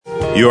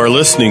You are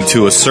listening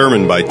to a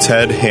sermon by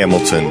Ted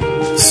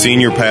Hamilton,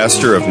 Senior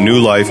Pastor of New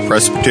Life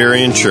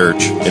Presbyterian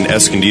Church in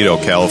Escondido,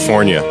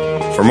 California.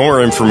 For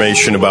more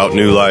information about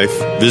New Life,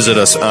 visit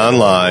us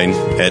online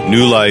at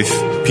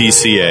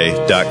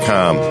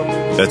newlifepca.com.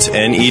 That's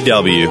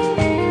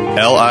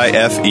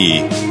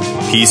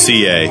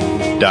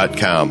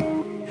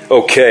NEWLIFEPCA.com.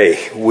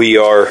 Okay, we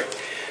are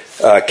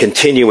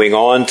continuing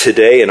on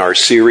today in our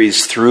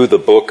series through the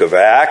book of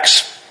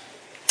Acts.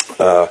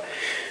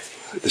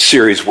 The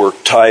series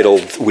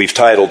we've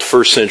titled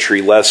First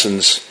Century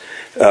Lessons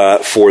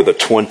for the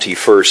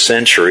 21st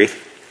Century.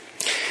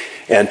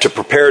 And to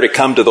prepare to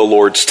come to the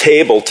Lord's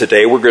table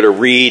today, we're going to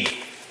read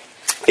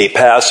a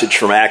passage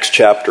from Acts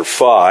chapter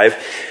 5,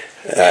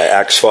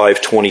 Acts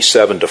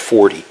 5:27 to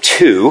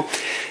 42.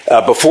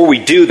 Before we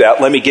do that,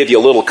 let me give you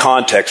a little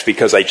context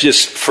because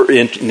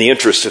in the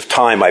interest of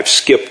time, I've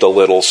skipped a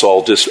little,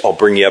 so I'll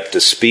bring you up to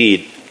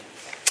speed.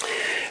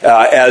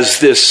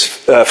 As this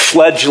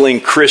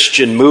fledgling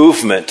Christian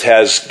movement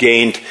has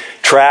gained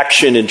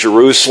traction in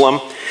Jerusalem,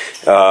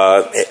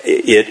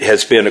 it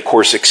has been, of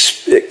course,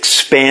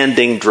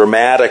 expanding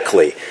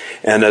dramatically.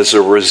 And as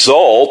a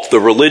result, the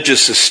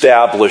religious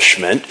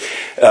establishment,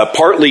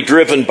 partly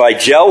driven by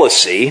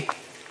jealousy,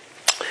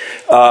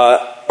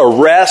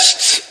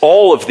 arrests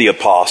all of the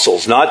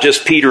apostles, not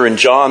just Peter and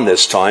John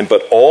this time,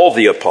 but all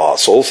the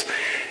apostles,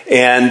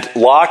 and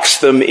locks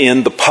them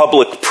in the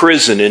public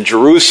prison in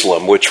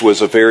Jerusalem, which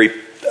was a very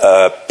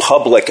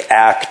public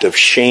act of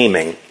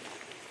shaming.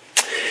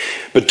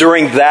 But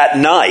during that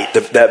night,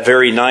 that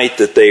very night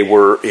that they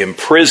were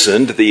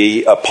imprisoned,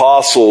 the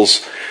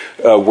apostles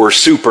were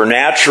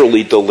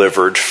supernaturally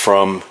delivered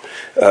from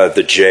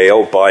the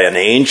jail by an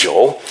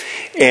angel,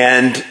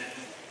 and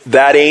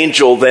that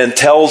angel then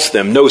tells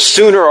them no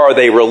sooner are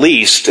they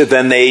released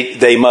than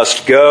they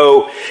must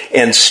go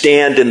and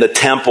stand in the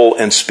temple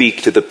and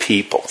speak to the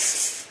people.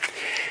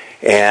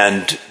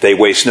 And they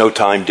waste no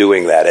time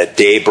doing that. At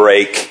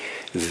daybreak,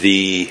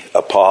 the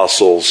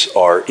apostles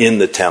are in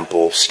the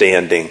temple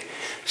standing,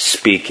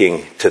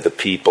 speaking to the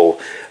people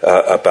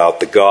about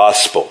the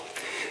gospel.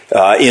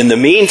 In the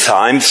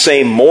meantime,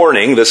 same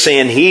morning, the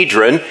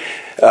Sanhedrin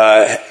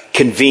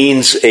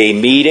convenes a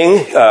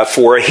meeting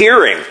for a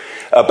hearing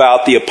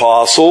about the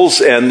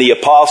apostles, and the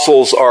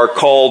apostles are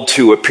called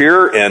to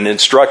appear and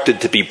instructed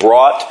to be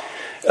brought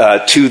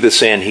to the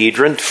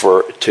Sanhedrin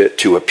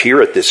to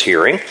appear at this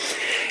hearing.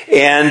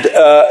 And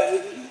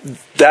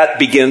that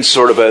begins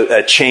sort of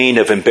a chain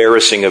of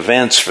embarrassing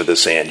events for the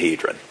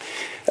Sanhedrin.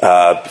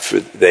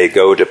 They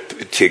go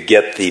to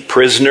get the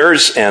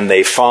prisoners, and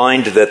they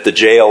find that the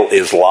jail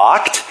is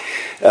locked.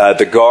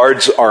 The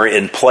guards are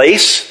in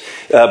place,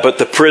 but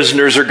the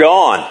prisoners are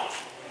gone.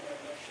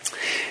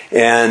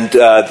 And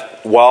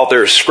while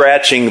they're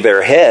scratching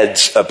their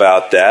heads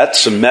about that,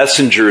 some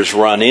messengers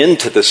run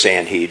into the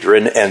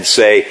Sanhedrin and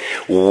say,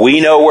 "We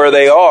know where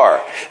they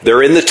are.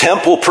 They're in the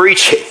temple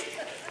preaching."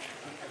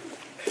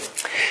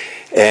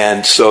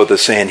 And so the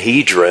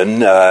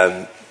Sanhedrin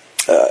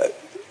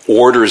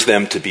orders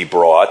them to be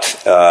brought.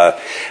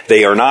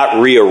 They are not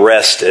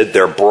rearrested.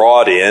 They're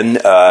brought in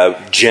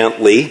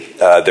gently.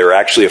 They're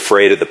actually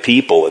afraid of the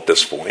people at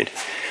this point.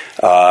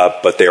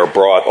 But they are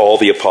brought, all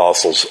the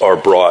apostles are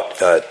brought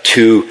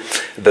to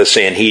the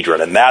Sanhedrin.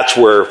 And that's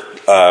where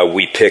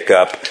we pick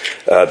up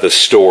the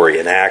story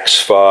in Acts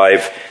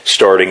 5,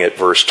 starting at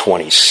verse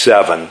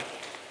 27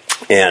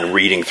 and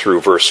reading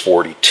through verse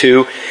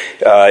 42.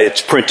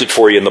 It's printed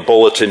for you in the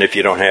bulletin if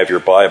you don't have your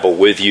Bible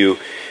with you.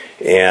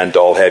 And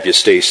I'll have you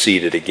stay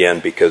seated again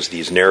because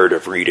these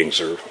narrative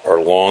readings are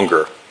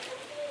longer.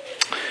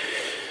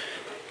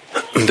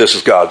 This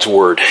is God's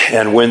word.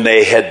 And when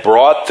they had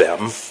brought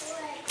them,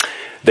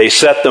 they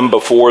set them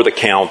before the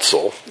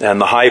council,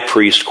 and the high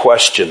priest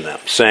questioned them,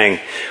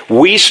 saying,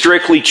 "We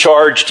strictly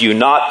charged you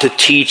not to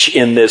teach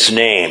in this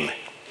name.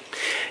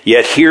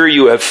 Yet here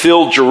you have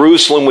filled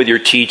Jerusalem with your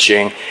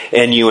teaching,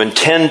 and you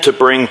intend to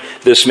bring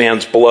this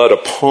man's blood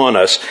upon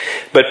us."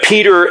 But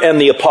Peter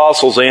and the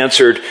apostles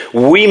answered,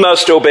 "We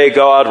must obey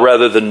God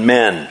rather than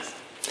men.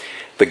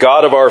 The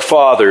God of our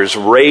fathers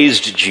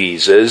raised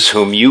Jesus,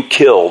 whom you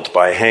killed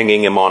by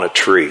hanging him on a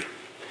tree.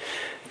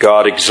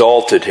 God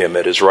exalted him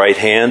at his right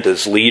hand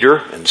as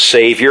leader and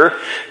savior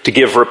to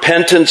give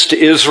repentance to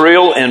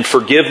Israel and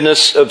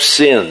forgiveness of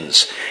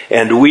sins.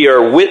 And we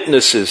are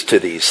witnesses to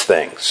these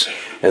things.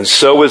 And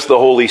so is the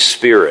Holy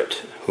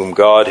Spirit, whom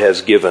God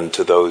has given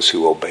to those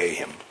who obey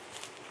him."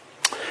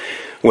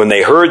 When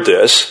they heard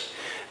this,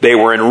 they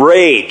were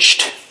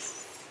enraged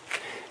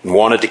and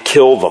wanted to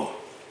kill them.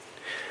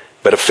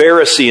 But a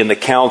Pharisee in the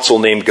council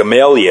named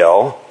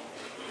Gamaliel,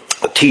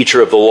 a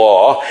teacher of the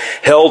law,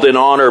 held in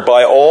honor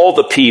by all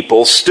the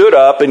people, stood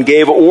up and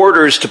gave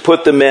orders to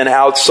put the men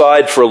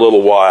outside for a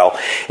little while.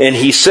 And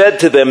he said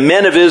to them,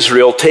 "Men of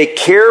Israel, take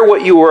care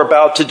what you are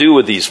about to do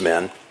with these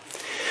men.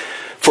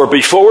 For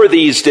before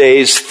these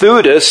days,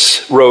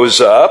 Theudas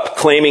rose up,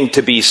 claiming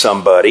to be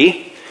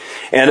somebody,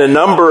 and a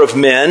number of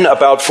men,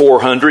 about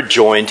 400,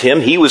 joined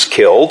him. He was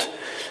killed,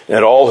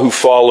 and all who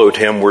followed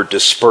him were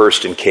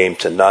dispersed and came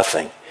to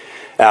nothing.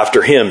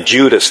 After him,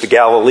 Judas the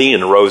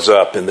Galilean rose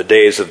up in the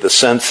days of the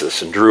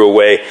census and drew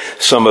away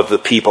some of the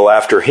people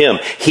after him.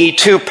 He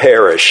too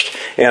perished,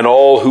 and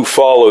all who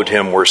followed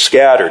him were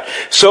scattered.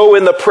 So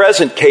in the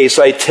present case,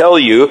 I tell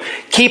you,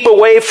 keep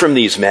away from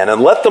these men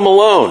and let them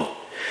alone.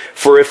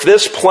 For if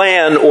this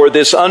plan or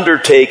this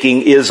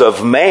undertaking is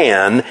of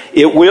man,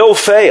 it will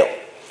fail.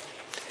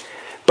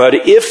 But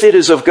if it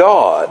is of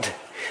God,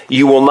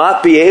 you will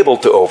not be able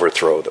to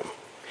overthrow them.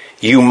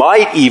 You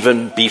might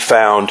even be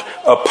found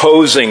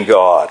opposing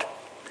God.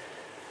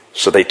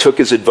 So they took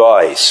his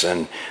advice,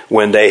 and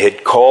when they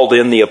had called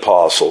in the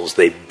apostles,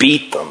 they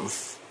beat them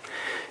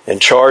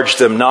and charged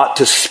them not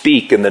to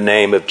speak in the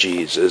name of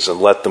Jesus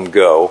and let them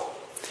go.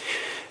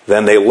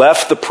 Then they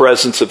left the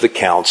presence of the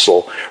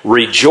council,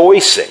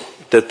 rejoicing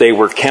that they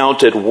were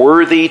counted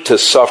worthy to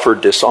suffer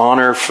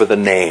dishonor for the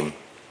name.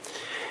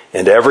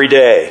 And every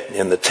day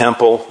in the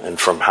temple and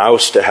from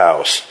house to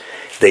house,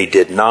 they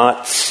did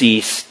not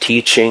cease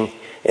teaching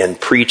and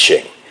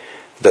preaching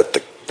that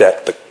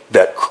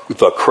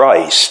the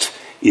Christ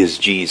is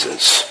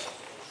Jesus.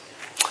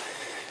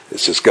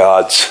 This is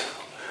God's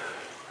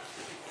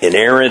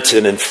inerrant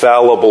and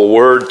infallible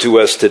word to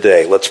us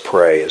today. Let's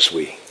pray as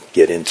we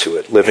get into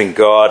it. Living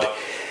God,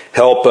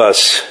 help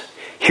us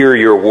hear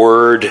your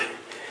word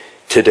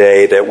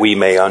today that we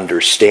may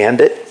understand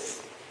it,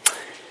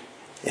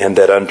 and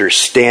that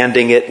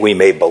understanding it we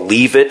may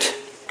believe it,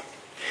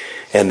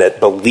 and that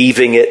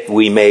believing it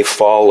we may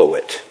follow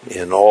it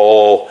in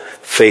all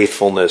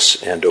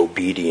faithfulness and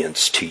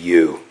obedience to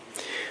you,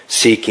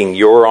 seeking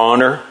your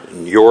honor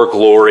and your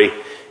glory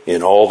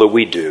in all that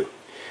we do,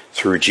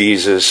 through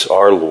Jesus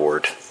our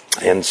Lord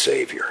and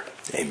Savior.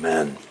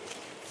 Amen.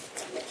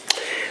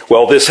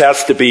 Well, this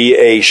has to be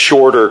a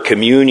shorter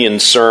communion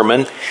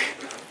sermon.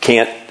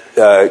 Can't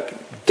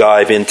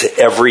dive into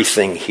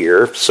everything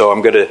here, so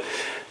I'm going to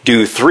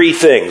do three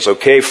things,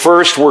 okay?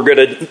 First, we're going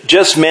to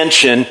just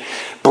mention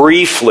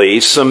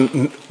briefly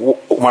some,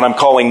 what I'm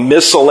calling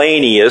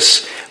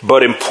miscellaneous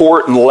but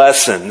important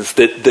lessons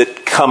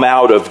that come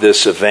out of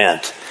this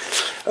event.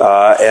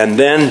 And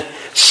then,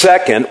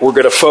 second, we're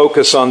going to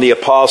focus on the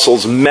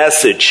apostles'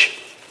 message.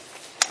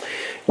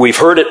 We've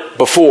heard it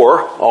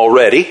before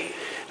already.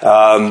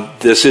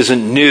 This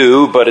isn't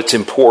new, but it's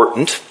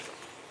important.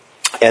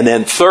 And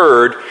then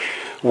third,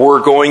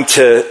 we're going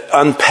to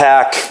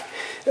unpack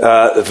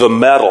the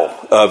mettle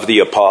of the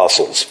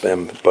apostles.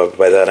 And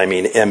by that I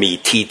mean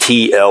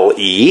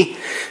M-E-T-T-L-E.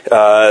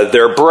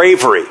 Their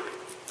bravery,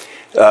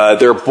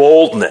 their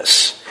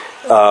boldness,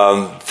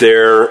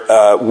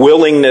 their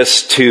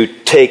willingness to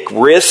take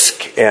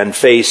risk and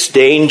face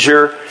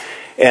danger,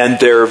 and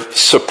their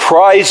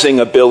surprising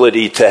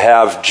ability to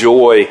have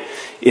joy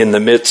in the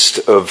midst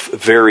of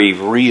very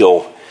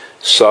real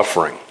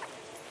suffering.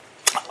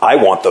 I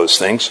want those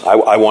things.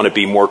 I want to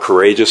be more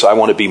courageous. I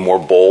want to be more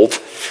bold.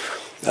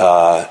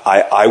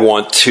 I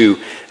want to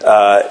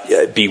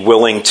be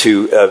willing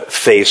to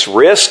face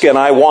risk, and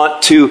I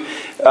want to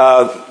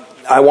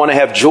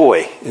have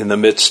joy in the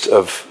midst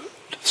of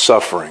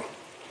suffering.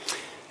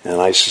 And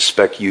I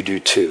suspect you do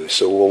too.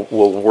 So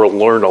we'll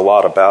learn a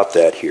lot about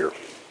that here.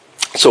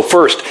 So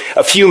first,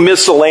 a few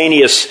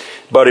miscellaneous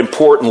but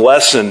important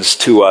lessons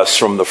to us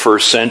from the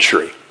first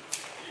century.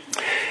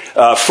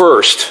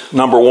 First,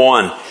 number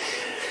one,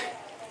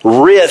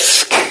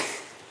 risk,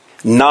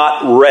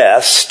 not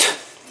rest,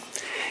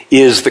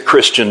 is the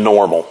Christian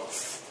normal.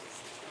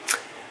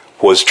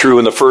 Was true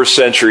in the first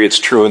century, it's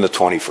true in the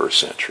 21st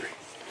century.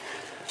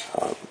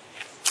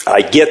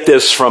 I get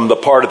this from the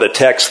part of the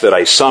text that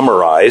I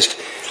summarized,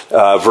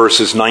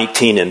 verses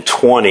 19 and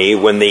 20,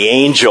 when the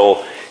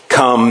angel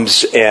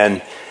comes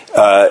and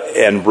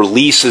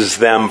releases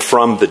them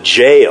from the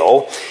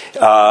jail.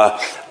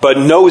 But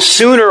no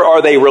sooner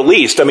are they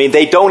released. I mean,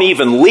 they don't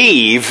even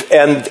leave,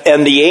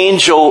 and the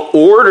angel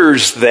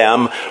orders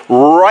them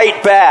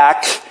right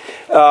back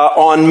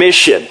on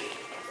mission.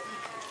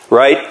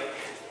 Right?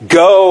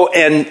 Go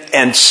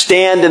and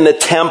stand in the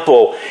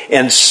temple,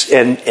 and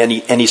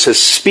he says,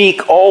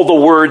 speak all the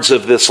words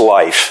of this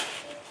life,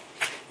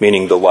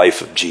 meaning the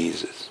life of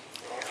Jesus.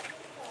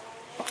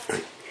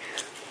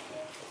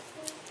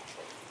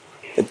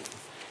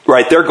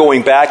 Right, they're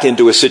going back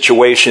into a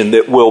situation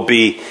that will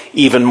be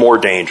even more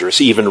dangerous,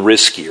 even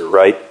riskier,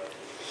 right?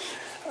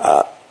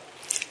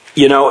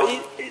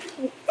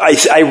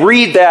 I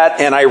read that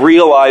and I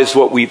realize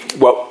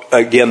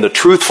again, the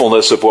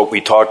truthfulness of what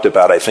we talked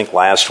about, I think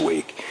last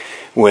week,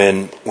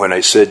 when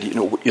I said,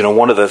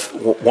 one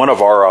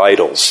of our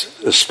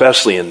idols,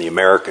 especially in the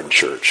American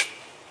church,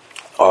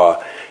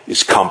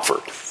 is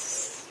comfort,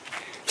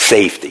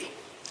 safety.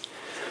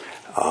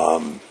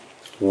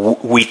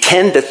 We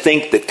tend to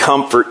think that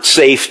comfort,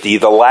 safety,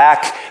 the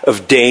lack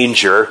of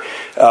danger,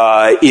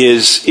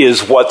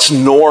 is what's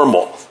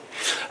normal.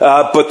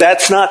 But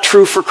that's not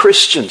true for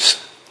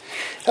Christians.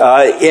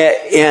 But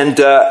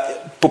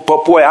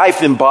boy,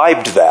 I've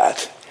imbibed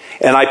that.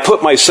 And I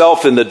put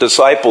myself in the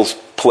disciples'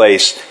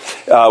 place.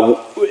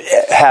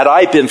 Had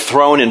I been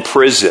thrown in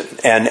prison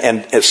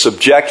and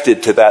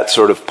subjected to that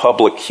sort of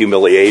public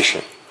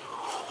humiliation.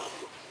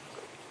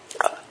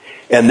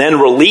 and then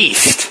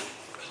released,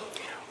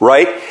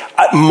 right?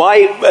 My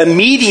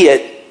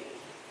immediate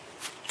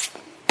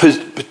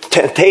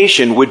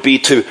temptation would be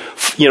to,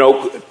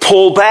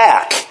 pull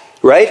back,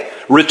 right?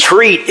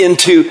 Retreat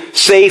into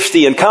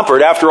safety and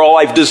comfort. After all,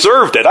 I've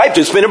deserved it. I've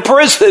just been in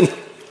prison.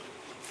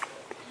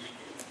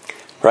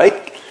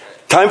 Right?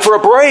 Time for a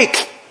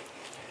break.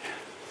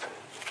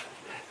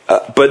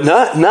 But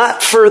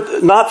not for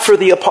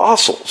the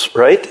apostles,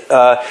 right?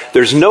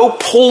 There's no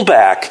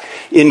pullback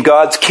in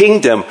God's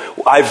kingdom.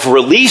 I've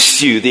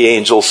released you, the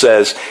angel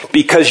says,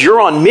 because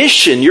you're on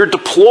mission. You're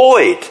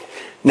deployed.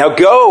 Now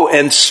go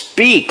and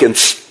speak and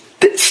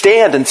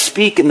stand and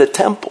speak in the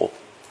temple.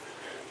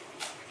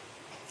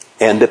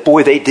 And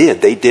boy, they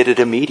did. They did it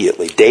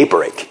immediately.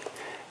 Daybreak.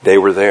 They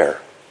were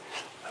there.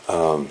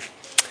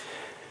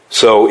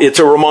 So it's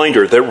a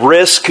reminder that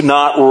risk,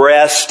 not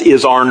rest,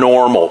 is our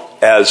normal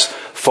as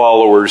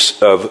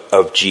followers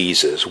of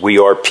Jesus. We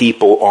are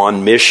people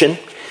on mission,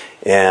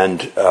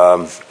 and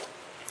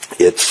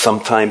it's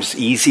sometimes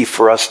easy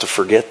for us to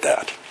forget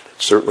that.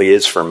 It certainly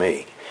is for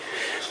me.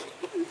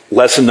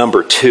 Lesson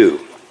number 2.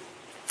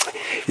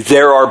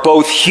 There are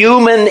both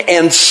human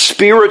and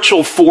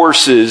spiritual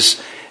forces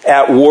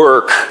at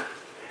work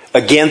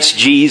against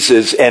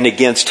Jesus and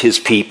against his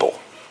people.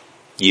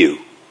 You.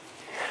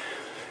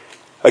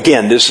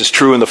 Again, this is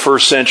true in the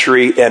first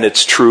century, and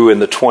it's true in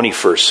the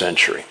 21st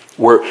century.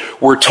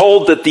 We're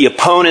told that the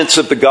opponents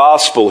of the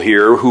gospel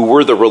here, who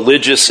were the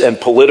religious and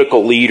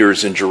political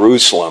leaders in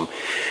Jerusalem,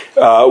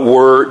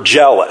 were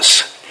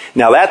jealous.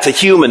 Now, that's a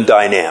human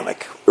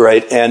dynamic,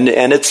 right? And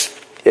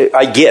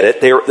I get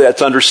it.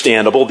 That's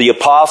understandable. The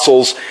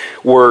apostles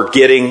were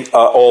getting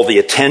all the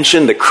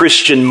attention. The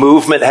Christian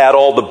movement had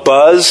all the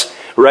buzz,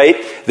 right?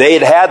 They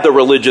had the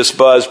religious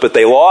buzz, but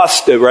they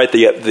lost it, right?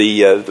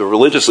 The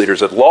religious leaders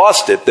had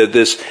lost it.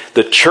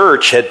 The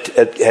church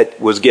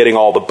was getting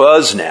all the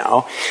buzz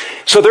now.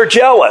 So they're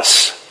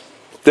jealous.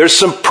 There's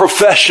some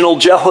professional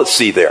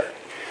jealousy there.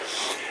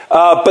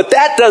 But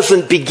that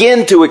doesn't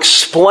begin to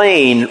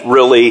explain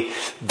really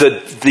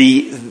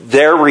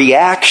their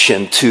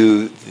reaction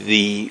to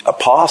the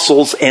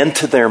apostles and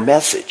to their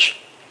message,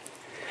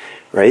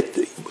 right?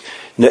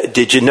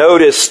 Did you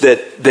notice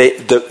that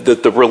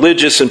the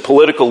religious and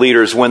political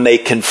leaders, when they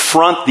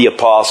confront the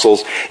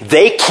apostles,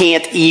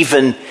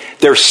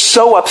 they're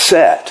so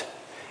upset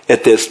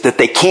at this that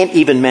they can't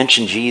even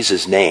mention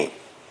Jesus' name,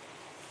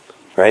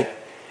 right?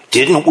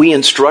 Didn't we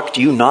instruct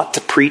you not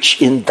to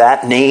preach in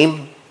that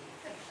name?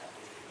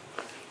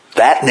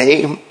 That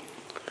name?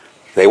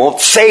 They won't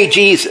say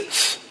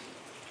Jesus.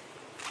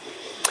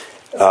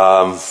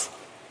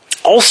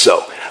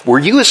 Also, were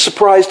you as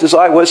surprised as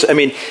I was? I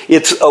mean,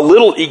 it's a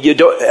little,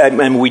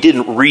 we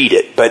didn't read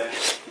it, but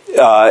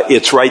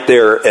it's right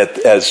there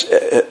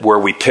where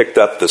we picked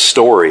up the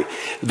story.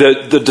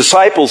 The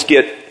disciples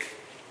get,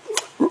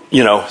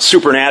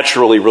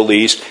 supernaturally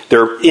released.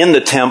 They're in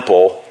the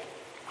temple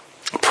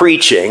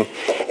preaching,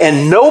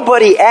 and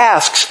nobody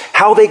asks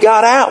how they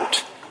got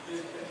out.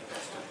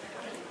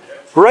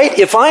 Right?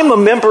 If I'm a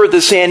member of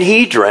the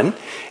Sanhedrin,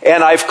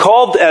 and I've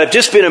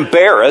just been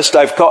embarrassed.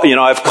 I've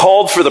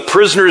called for the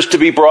prisoners to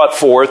be brought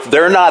forth.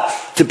 They're not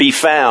to be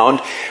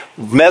found.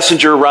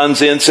 Messenger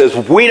runs in, says,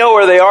 "We know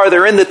where they are.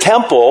 They're in the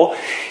temple."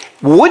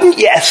 Wouldn't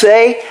you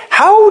say,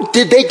 how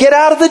did they get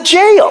out of the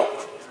jail?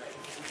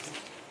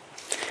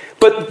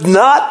 But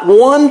not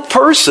one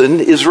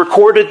person is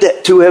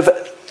recorded to have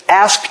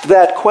asked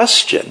that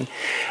question.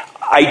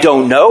 I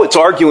don't know. It's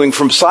arguing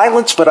from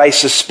silence, but I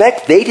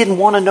suspect they didn't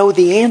want to know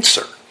the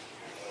answer.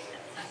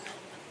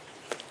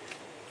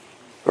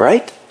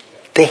 Right?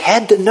 They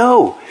had to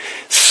know.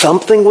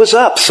 Something was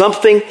up.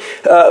 Something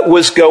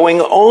was going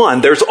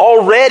on. There's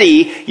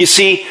already, you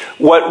see,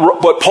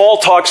 what Paul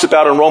talks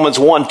about in Romans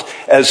 1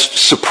 as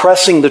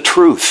suppressing the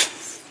truth.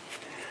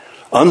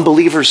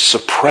 Unbelievers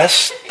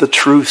suppress the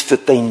truth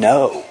that they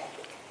know.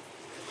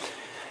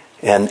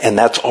 And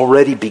that's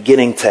already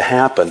beginning to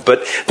happen.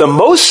 But the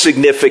most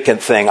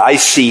significant thing I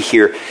see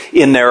here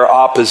in their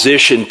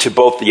opposition to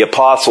both the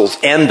apostles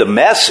and the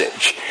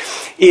message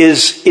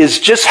is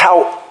just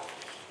how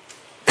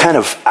kind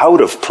of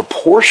out of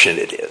proportion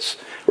it is,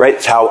 right?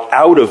 It's how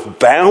out of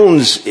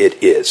bounds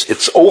it is.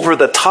 It's over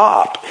the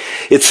top.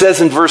 It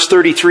says in verse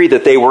 33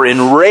 that they were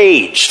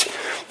enraged.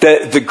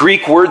 The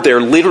Greek word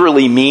there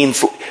literally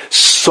means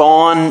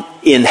sawn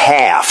in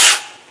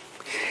half,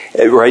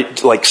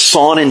 right? Like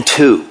sawn in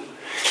two,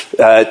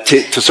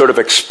 to sort of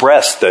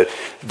express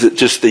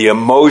just the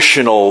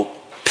emotional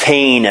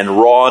pain and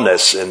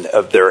rawness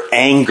of their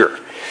anger.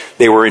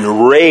 They were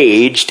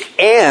enraged,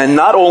 and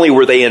not only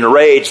were they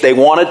enraged, they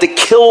wanted to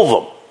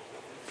kill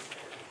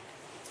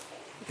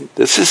them.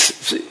 This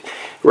is,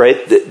 right,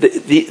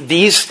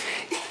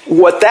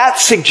 what that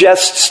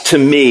suggests to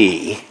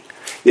me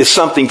is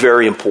something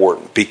very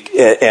important,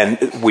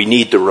 and we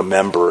need to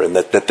remember, and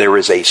that there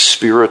is a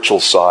spiritual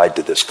side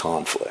to this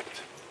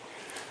conflict.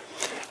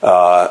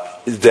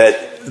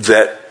 That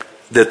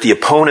the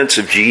opponents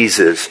of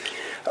Jesus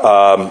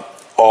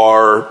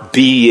are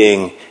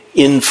being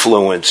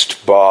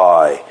influenced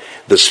by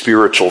the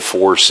spiritual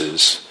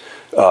forces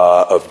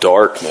of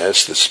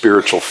darkness, the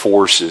spiritual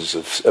forces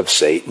of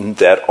Satan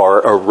that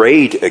are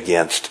arrayed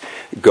against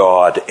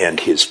God and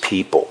his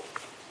people.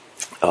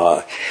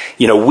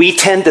 We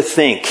tend to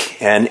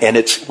think, and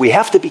we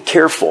have to be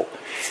careful.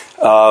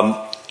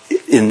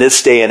 In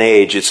this day and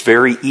age, it's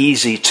very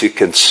easy to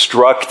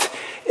construct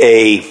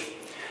a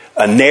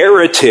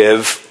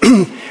narrative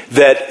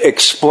that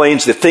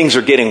explains that things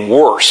are getting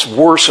worse and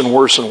worse and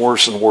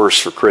worse and worse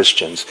for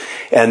Christians,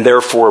 and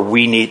therefore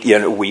we need,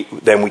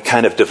 we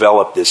kind of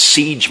develop this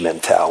siege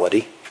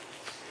mentality.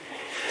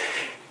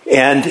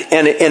 And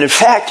in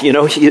fact,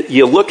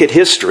 you look at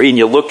history and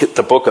you look at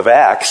the book of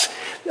Acts.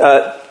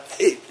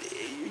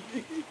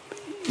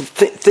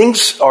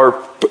 Things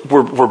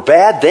were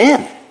bad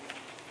then.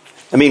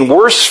 I mean,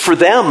 worse for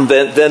them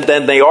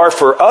than they are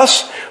for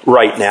us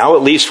right now,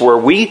 at least where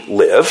we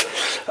live.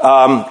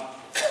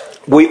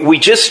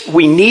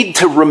 We need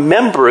to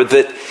remember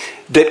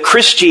that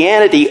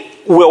Christianity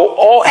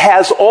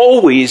has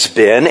always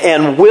been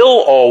and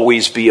will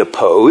always be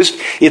opposed.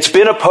 It's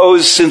been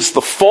opposed since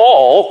the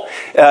fall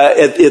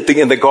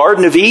in the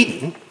Garden of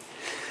Eden,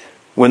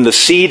 when the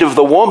seed of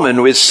the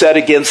woman was set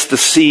against the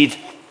seed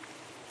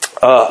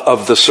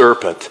of the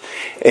serpent,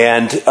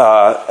 and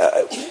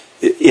that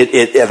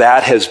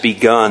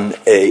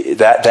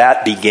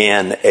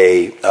began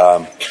a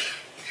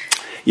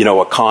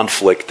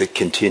conflict that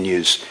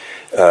continues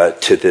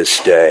to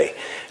this day.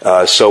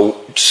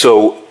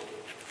 So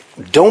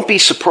don't be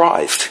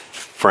surprised,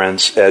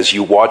 friends, as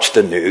you watch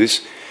the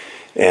news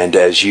and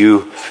as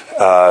you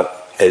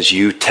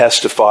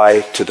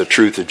testify to the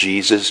truth of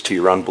Jesus to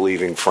your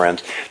unbelieving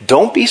friends.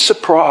 Don't be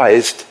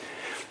surprised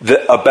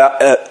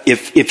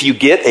if you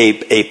get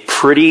a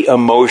pretty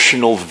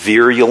emotional,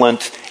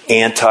 virulent,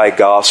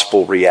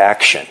 anti-gospel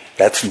reaction.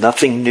 That's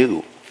nothing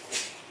new.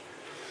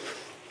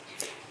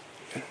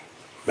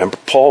 Remember,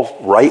 Paul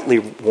rightly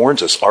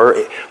warns us: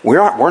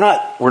 we're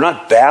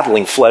not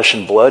battling flesh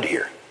and blood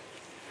here,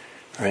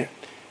 right?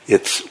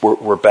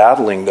 We're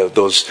battling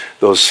those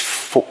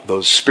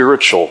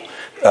spiritual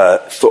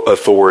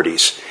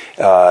authorities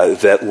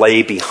that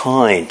lay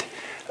behind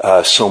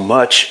so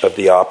much of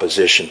the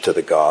opposition to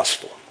the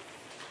gospel.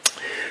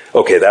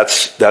 Okay,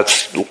 that's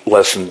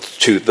lesson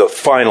 2. The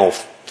final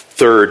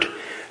third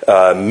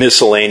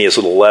miscellaneous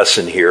little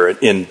lesson here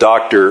in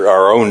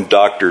our own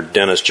Dr.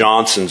 Dennis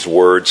Johnson's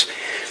words.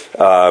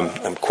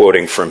 I'm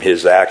quoting from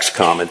his Acts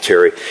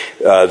commentary.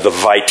 The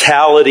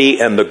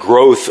vitality and the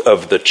growth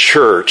of the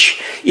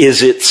church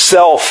is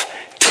itself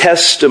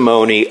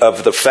testimony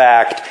of the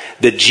fact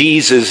that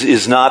Jesus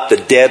is not the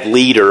dead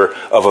leader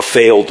of a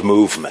failed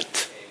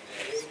movement.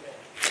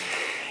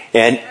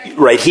 And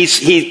right,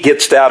 he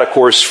gets that, of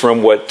course,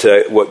 from what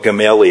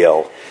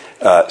Gamaliel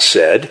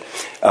said.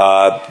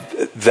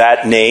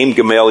 That name,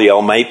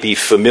 Gamaliel, might be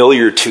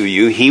familiar to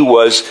you. He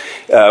was,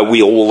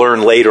 we'll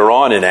learn later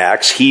on in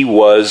Acts, he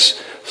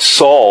was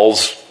Saul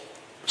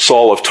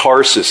of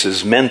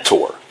Tarsus's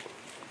mentor,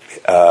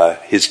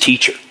 his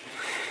teacher.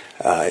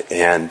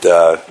 And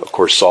of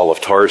course, Saul of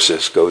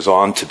Tarsus goes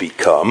on to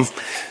become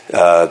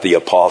the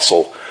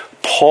Apostle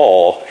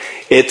Paul.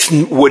 It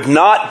would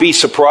not be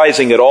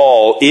surprising at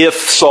all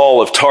if Saul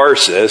of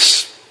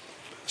Tarsus,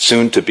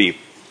 soon to be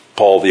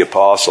Paul the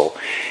Apostle,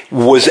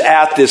 was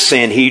at this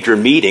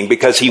Sanhedrin meeting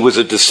because he was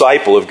a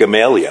disciple of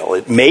Gamaliel.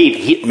 It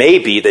may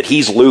be that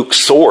he's Luke's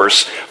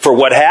source for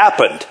what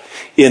happened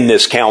in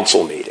this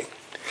council meeting.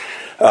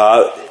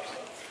 But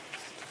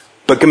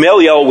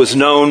Gamaliel was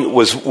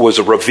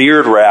a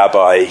revered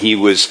rabbi. He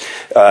was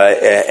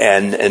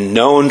and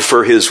known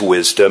for his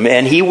wisdom,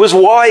 and he was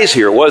wise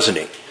here, wasn't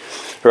he?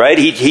 Right?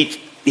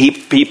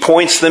 He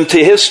points them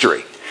to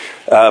history.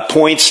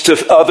 Points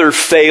to other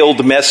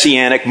failed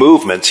messianic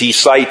movements. He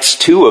cites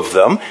 2 of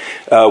them,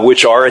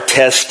 which are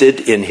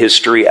attested in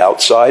history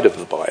outside of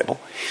the Bible.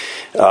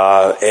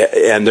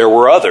 And there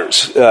were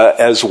others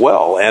as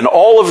well. And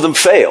all of them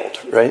failed,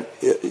 right?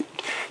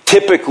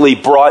 Typically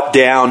brought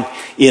down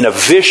in a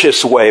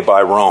vicious way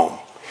by Rome.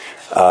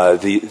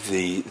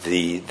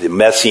 The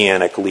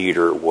messianic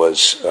leader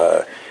was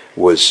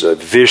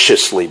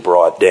viciously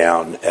brought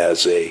down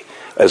as a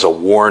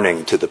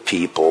warning to the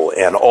people,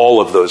 and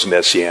all of those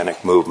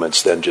messianic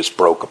movements then just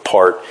broke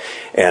apart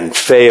and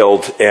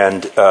failed.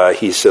 And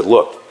he said,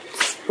 "Look,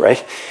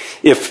 right?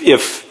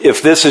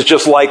 If this is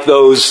just like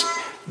those,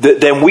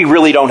 then we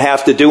really don't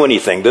have to do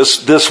anything.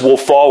 This will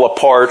fall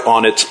apart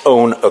on its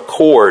own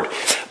accord.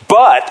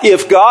 But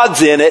if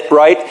God's in it,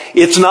 right,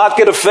 it's not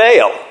going to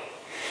fail."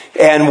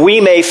 And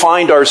we may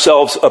find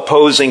ourselves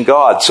opposing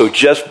God, so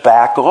just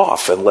back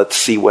off and let's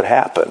see what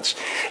happens.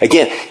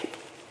 Again,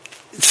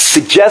 it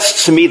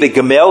suggests to me that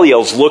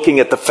Gamaliel's looking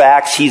at the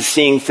facts, he's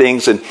seeing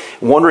things and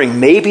wondering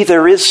maybe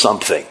there is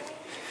something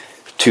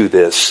to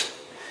this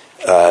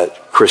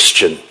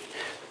Christian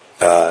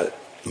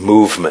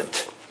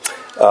movement.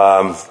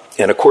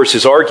 And of course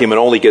his argument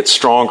only gets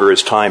stronger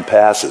as time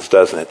passes,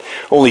 doesn't it?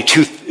 Only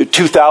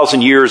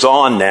 2,000 years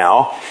on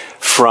now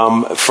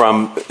from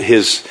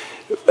his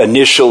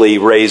initially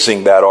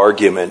raising that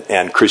argument,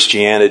 and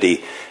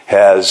Christianity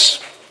has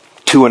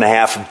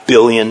 2.5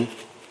 billion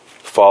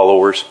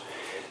followers.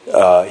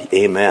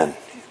 Amen.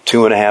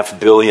 2.5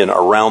 billion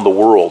around the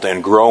world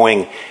and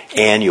growing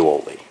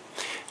annually.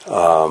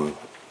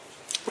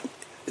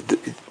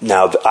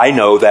 Now, I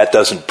know that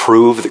doesn't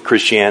prove that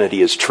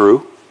Christianity is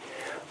true,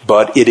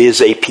 but it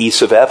is a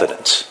piece of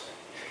evidence.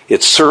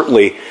 It's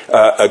certainly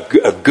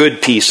a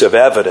good piece of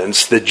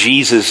evidence that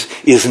Jesus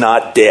is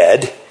not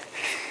dead,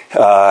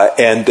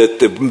 and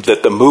that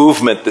the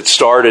movement that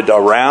started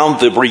around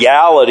the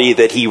reality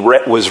that he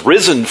was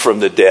risen from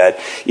the dead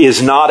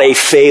is not a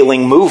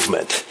failing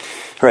movement.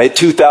 Right?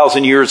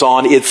 2,000 years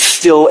on, it's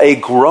still a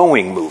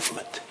growing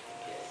movement.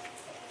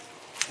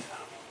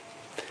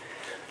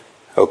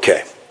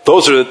 Okay.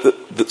 Those are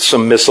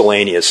some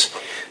miscellaneous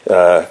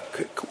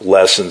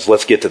lessons.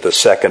 Let's get to the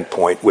second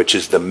point, which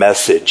is the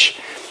message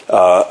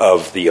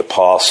of the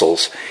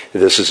apostles.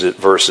 This is at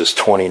verses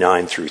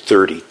 29 through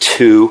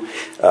 32.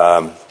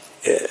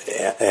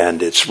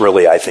 And it's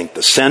really, I think,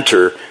 the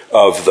center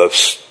of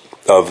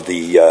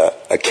the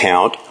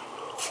account.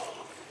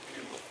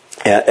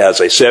 As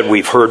I said,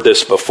 we've heard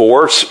this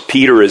before.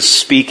 Peter is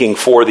speaking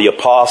for the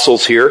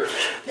apostles here,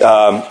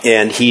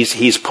 and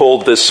he's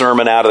pulled this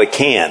sermon out of the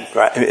can.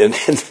 Right?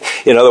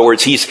 In other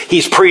words,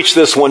 he's preached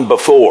this one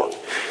before,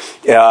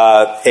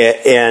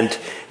 and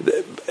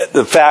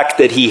the fact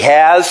that he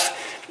has,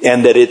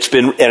 and that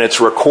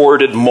it's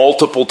recorded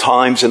multiple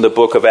times in the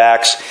book of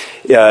Acts,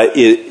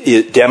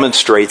 it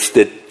demonstrates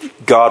that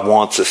God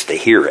wants us to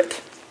hear it.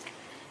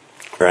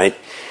 Right?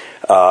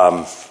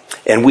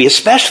 And we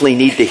especially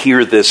need to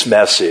hear this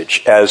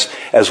message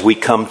as we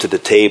come to the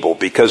table,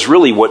 because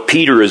really what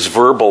Peter is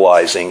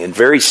verbalizing in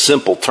very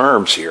simple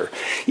terms here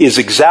is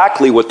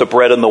exactly what the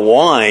bread and the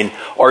wine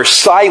are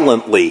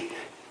silently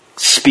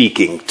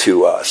speaking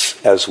to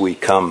us as we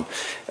come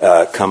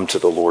to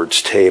the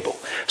Lord's table.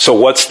 So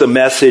what's the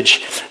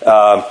message?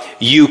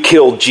 You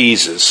killed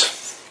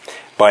Jesus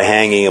by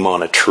hanging him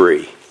on a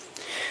tree.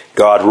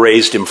 God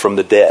raised him from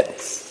the dead.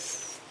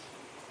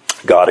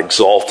 God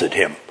exalted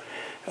him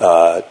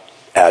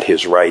at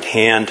his right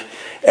hand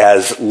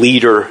as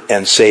leader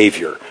and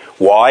savior.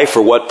 Why?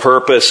 For what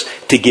purpose?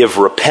 To give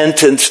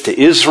repentance to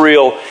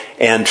Israel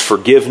and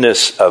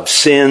forgiveness of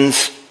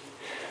sins.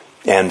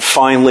 And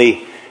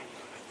finally,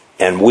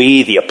 and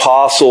we, the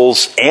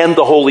apostles and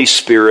the Holy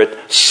Spirit,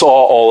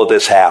 saw all of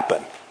this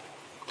happen.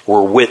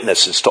 We're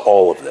witnesses to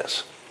all of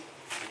this.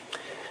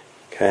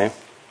 Okay?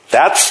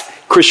 That's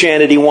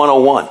Christianity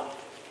 101.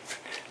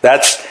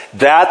 That's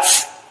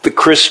the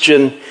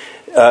Christian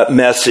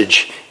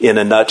message in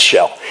a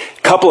nutshell.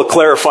 A couple of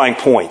clarifying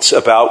points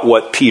about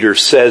what Peter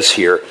says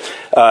here.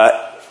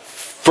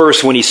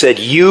 First, when he said,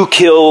 you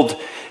killed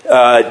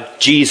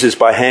Jesus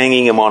by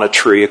hanging him on a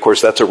tree, of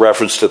course that's a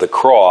reference to the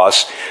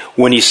cross.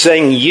 When he's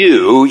saying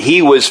you,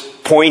 he was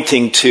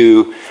pointing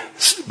to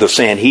the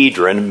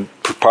Sanhedrin,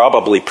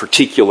 probably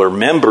particular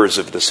members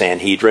of the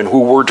Sanhedrin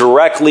who were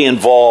directly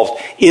involved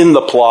in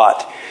the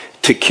plot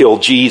to kill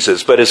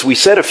Jesus. But as we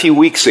said a few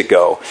weeks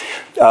ago,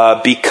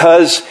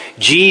 because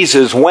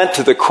Jesus went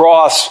to the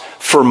cross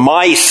for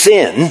my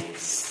sin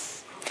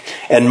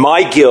and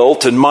my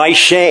guilt and my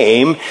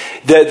shame,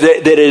 that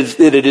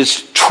it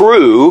is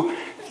true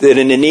that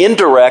in an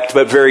indirect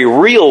but very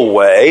real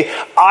way,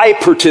 I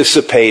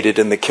participated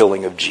in the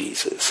killing of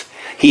Jesus.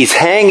 He's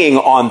hanging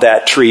on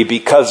that tree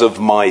because of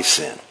my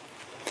sin,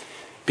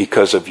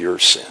 because of your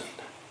sin.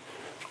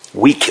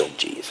 We killed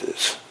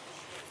Jesus.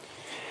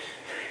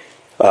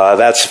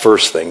 That's the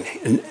first thing.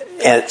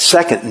 And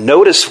second,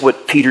 notice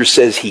what Peter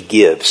says he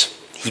gives.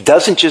 He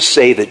doesn't just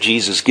say that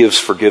Jesus gives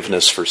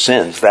forgiveness for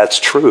sins. That's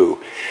true.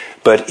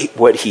 But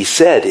what he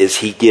said is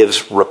he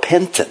gives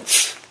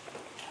repentance.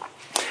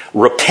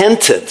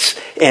 Repentance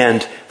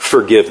and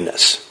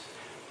forgiveness.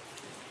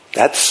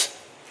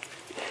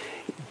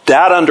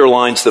 That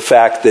underlines the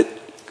fact that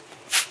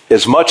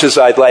as much as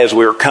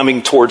we were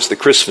coming towards the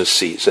Christmas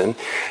season,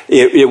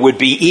 it would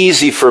be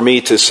easy for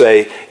me to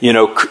say,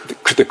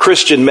 the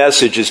Christian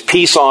message is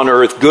peace on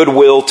earth,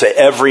 goodwill to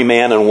every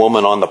man and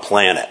woman on the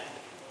planet.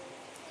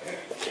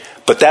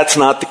 But that's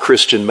not the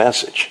Christian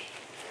message.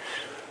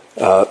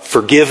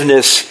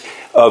 Forgiveness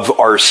of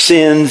our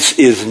sins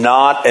is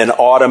not an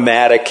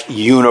automatic,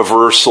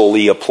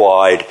 universally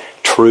applied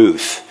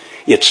truth.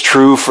 It's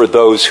true for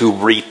those who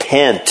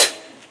repent.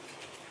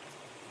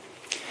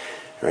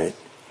 Right?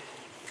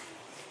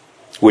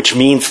 Which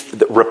means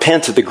that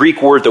repent, the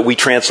Greek word that we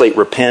translate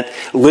repent,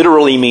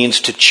 literally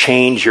means to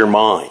change your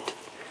mind.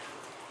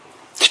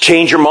 To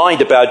change your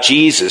mind about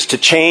Jesus,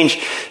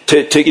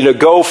 to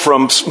go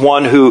from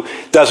one who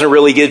doesn't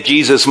really give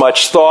Jesus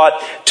much thought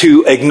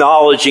to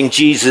acknowledging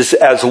Jesus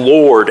as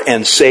Lord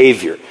and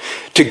Savior.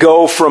 To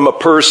go from a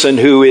person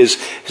who is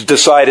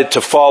decided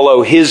to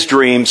follow his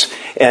dreams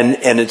and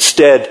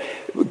instead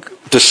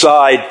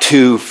decide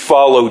to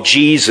follow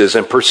Jesus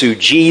and pursue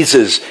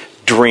Jesus'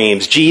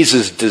 dreams,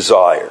 Jesus'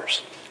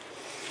 desires.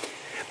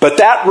 But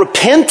that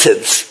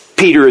repentance,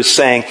 Peter is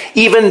saying,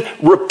 even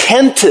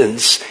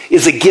repentance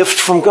is a gift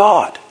from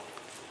God.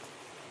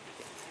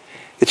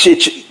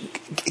 It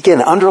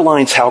again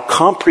underlines how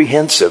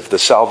comprehensive the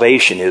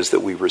salvation is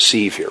that we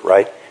receive here,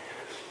 right?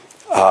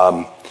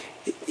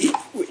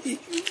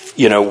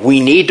 We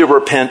need to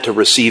repent to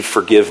receive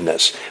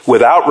forgiveness.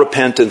 Without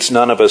repentance,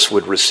 none of us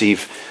would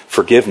receive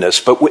forgiveness.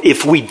 But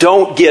if we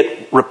don't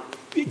get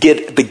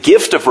the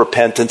gift of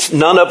repentance,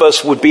 none of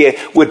us would be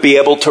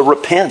able to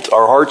repent.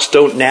 Our hearts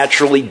don't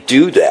naturally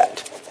do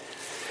that.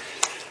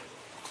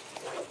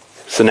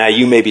 So now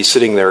you may be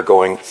sitting there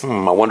going,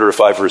 I wonder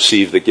if I've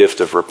received the gift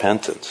of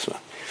repentance.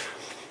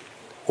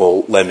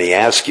 Well, let me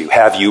ask you,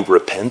 have you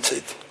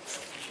repented?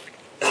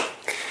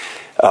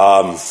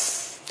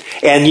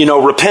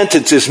 And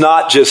repentance is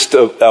not just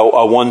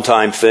a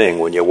one-time thing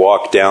when you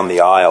walk down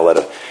the aisle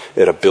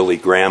at a Billy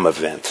Graham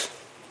event.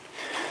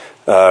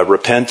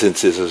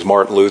 Repentance is, as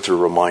Martin Luther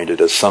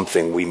reminded us,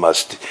 something we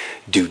must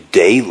do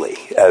daily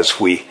as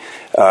we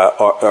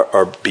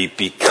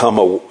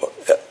become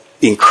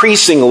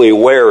increasingly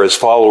aware as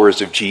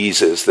followers of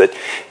Jesus that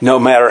no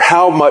matter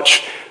how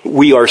much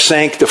we are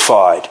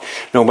sanctified,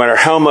 no matter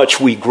how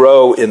much we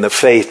grow in the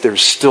faith,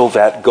 there's still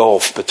that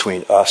gulf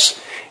between us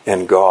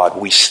and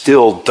God. We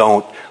still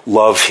don't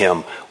love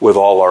Him with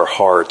all our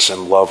hearts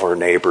and love our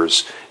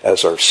neighbors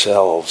as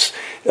ourselves.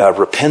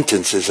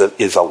 Repentance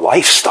is a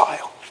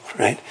lifestyle,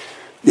 right?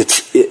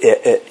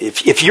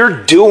 If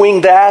you're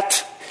doing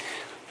that,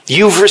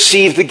 you've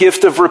received the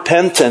gift of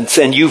repentance,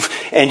 and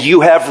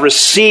you have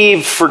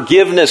received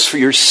forgiveness for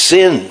your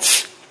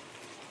sins.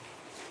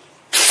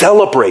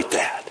 Celebrate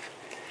that.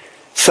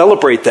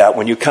 Celebrate that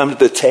when you come to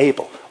the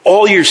table.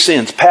 All your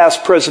sins,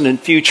 past, present, and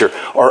future,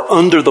 are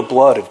under the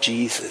blood of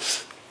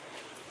Jesus.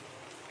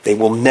 They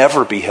will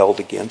never be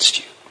held against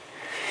you.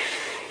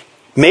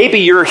 Maybe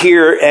you're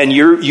here and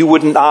you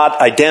would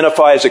not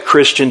identify as a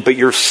Christian, but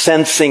you're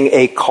sensing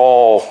a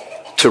call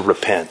to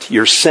repent.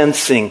 You're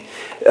sensing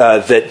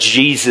that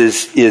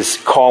Jesus is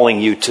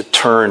calling you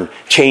to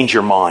change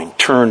your mind,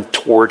 turn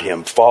toward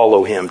Him,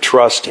 follow Him,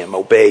 trust Him,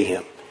 obey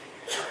Him.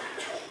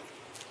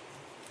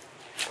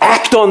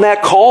 Act on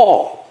that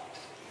call.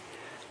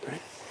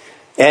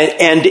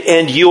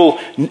 And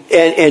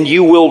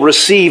you will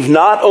receive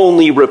not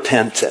only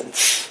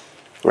repentance,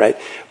 right,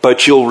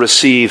 but you'll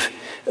receive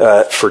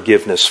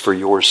forgiveness for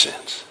your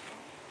sins.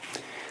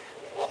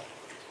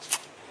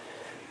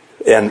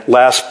 And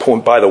last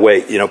point, by the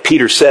way,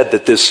 Peter said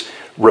that this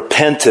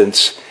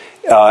repentance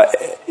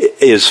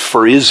is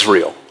for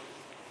Israel.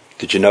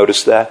 Did you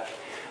notice that?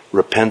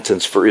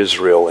 Repentance for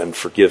Israel and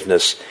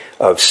forgiveness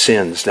of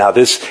sins. Now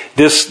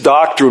this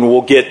doctrine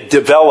will get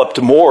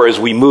developed more as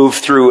we move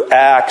through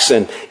Acts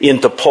and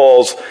into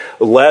Paul's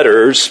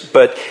letters,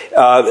 but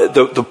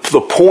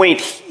the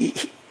point,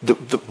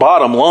 the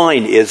bottom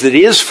line is it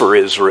is for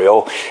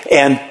Israel,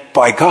 and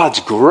by God's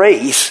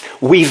grace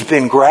we've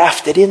been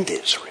grafted into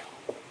Israel,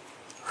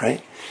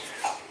 right?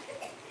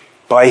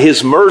 By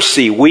His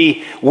mercy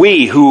we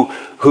who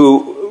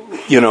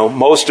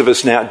most of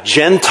us now,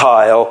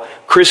 Gentile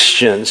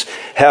Christians,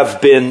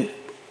 have been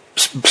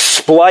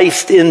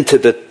spliced into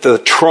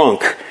the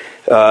trunk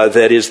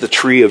that is the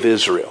tree of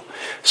Israel.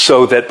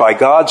 So that by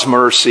God's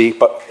mercy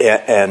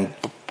and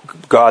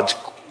God's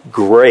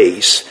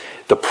grace,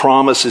 the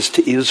promises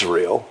to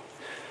Israel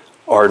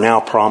are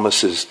now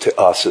promises to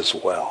us as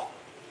well.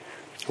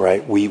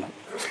 Right?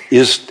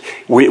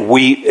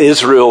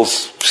 Israel's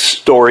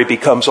story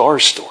becomes our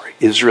story.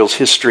 Israel's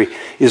history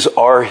is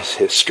our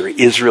history.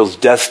 Israel's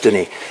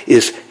destiny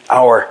is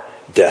our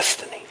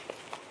destiny.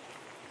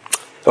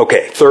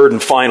 Okay, third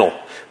and final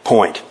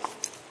point.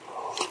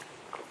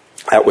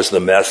 That was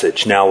the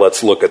message. Now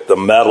let's look at the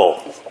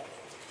mettle.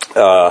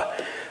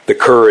 The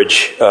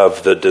courage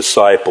of the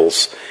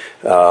disciples.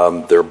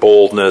 Their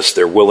boldness,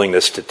 their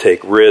willingness to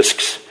take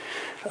risks.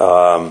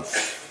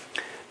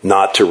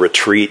 Not to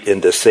retreat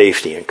into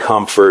safety and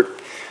comfort.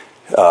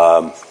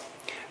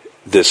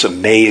 This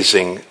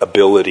amazing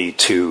ability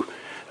to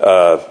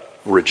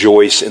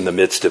rejoice in the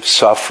midst of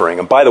suffering.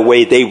 And by the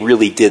way, they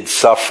really did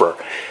suffer.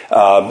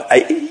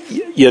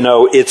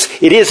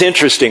 It is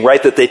interesting,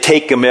 right, that they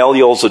take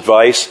Gamaliel's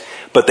advice,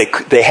 but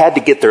they had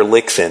to get their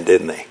licks in,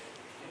 didn't they?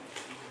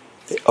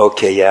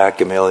 Okay, yeah,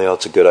 Gamaliel,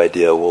 it's a good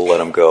idea. We'll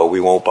let him go.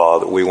 We won't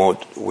bother.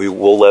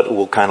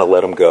 We'll kind of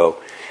let him go.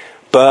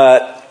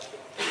 But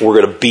we're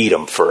going to beat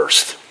him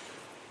first.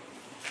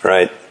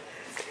 Right?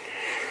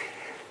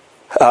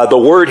 The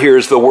word here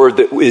is the word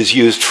that is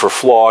used for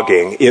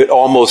flogging. It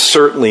almost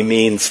certainly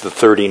means the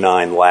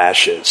 39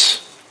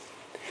 lashes.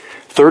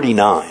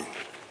 39.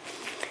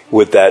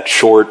 With that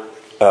short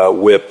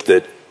whip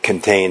that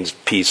contains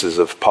pieces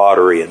of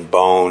pottery and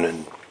bone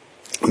and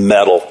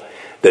metal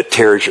that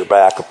tears your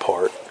back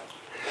apart.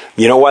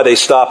 You know why they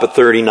stop at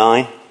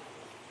 39?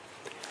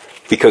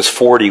 Because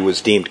 40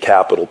 was deemed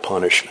capital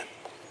punishment.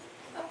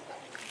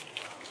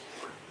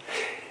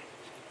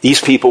 These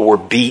people were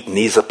beaten,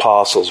 these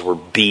apostles were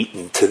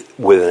beaten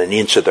within an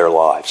inch of their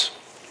lives.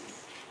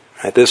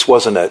 Right? This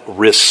wasn't a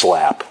wrist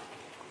slap.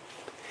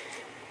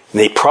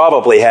 And they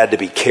probably had to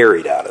be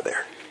carried out of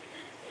there.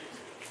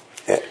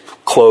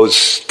 Clothes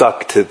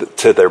stuck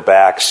to their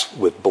backs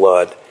with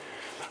blood.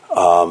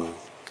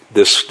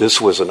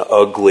 This was an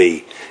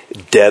ugly,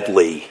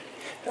 deadly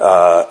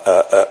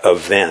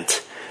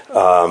event.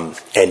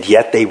 And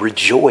yet they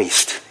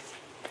rejoiced.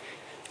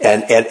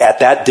 And at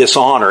that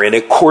dishonor, and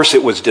of course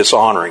it was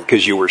dishonoring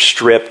because you were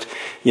stripped,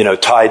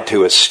 tied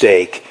to a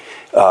stake,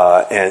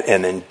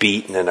 and then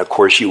beaten, and of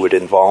course you would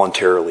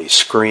involuntarily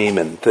scream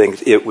and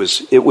things. It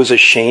was a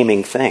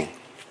shaming thing.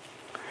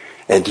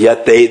 And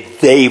yet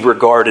they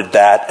regarded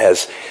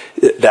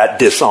that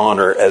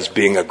dishonor as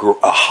being a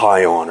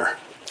high honor,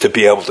 to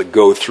be able to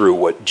go through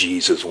what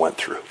Jesus went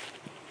through.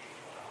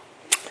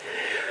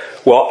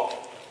 Well,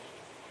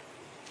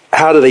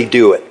 how do they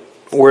do it?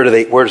 Where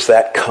does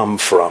that come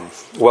from?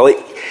 Well,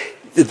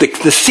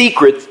 the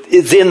secret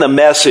is in the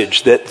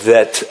message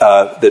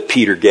that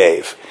Peter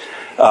gave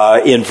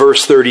in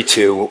verse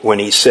 32 when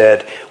he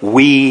said,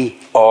 "We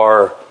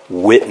are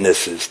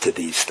witnesses to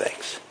these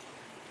things."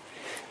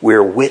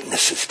 We're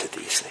witnesses to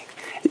these things.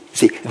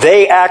 See,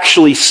 they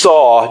actually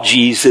saw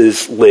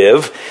Jesus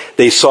live.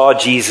 They saw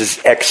Jesus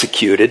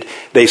executed.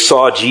 They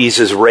saw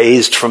Jesus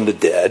raised from the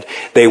dead.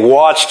 They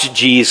watched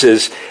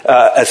Jesus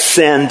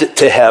ascend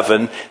to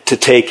heaven to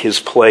take his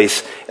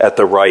place at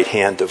the right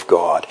hand of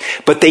God.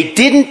 But they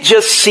didn't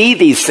just see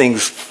these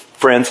things,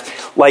 friends,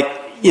 like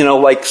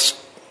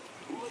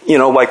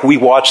we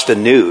watch the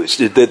news.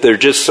 They're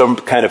just some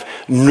kind of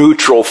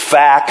neutral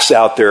facts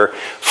out there,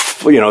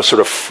 sort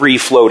of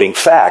free-floating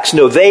facts.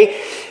 No, do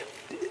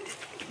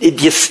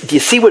you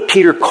see what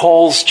Peter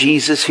calls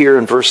Jesus here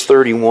in verse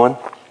 31?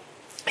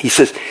 He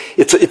says,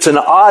 it's an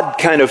odd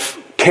kind of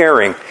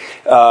pairing.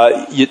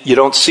 You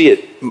don't see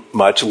it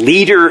much.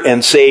 Leader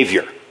and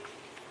Savior.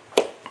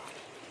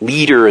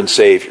 Leader and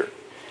Savior.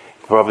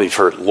 Probably you've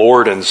heard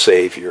Lord and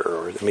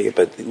Savior,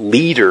 but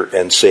leader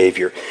and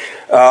Savior.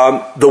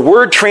 The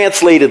word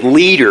translated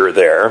leader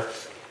there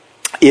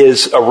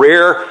is a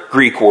rare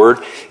Greek word.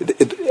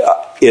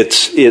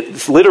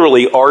 It's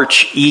literally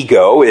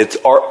arch-ego. It's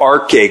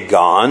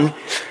archegon.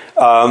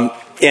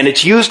 And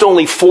it's used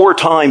only 4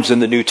 times in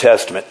the New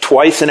Testament.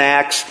 Twice in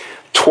Acts,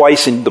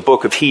 twice in the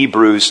book of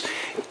Hebrews.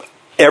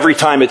 Every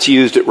time it's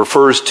used, it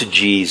refers to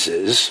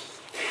Jesus.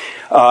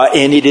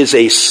 And it is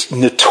a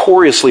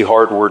notoriously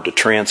hard word to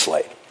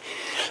translate.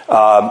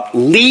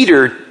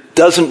 Leader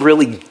doesn't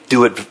really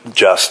do it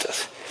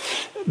justice.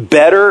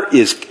 Better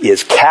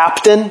is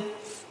captain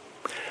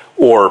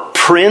or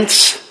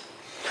prince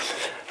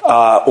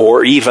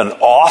or even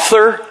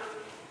author.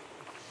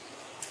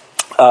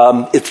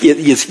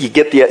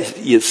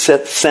 You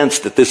sense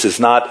that this is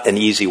not an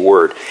easy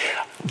word.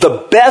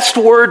 The best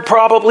word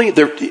probably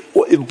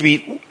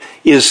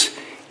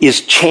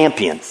is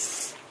champion.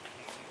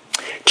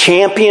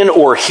 Champion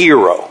or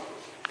hero.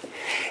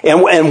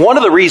 And one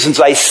of the reasons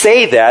I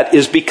say that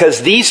is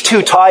because these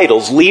 2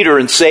 titles, leader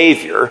and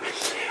savior,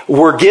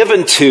 were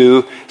given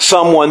to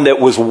someone that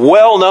was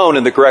well known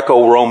in the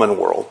Greco-Roman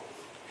world.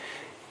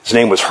 His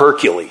name was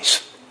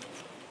Hercules.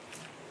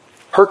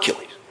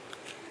 Hercules.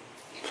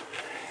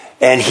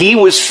 And he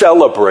was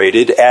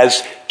celebrated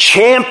as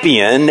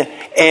champion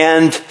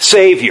and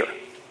savior.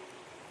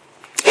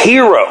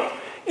 Hero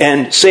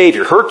and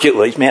savior.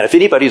 Hercules, man, if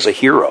anybody's a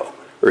hero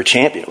or a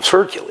champion, it was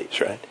Hercules,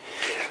 right?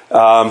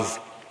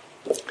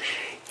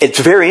 It's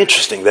very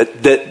interesting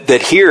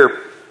that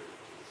here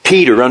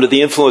Peter, under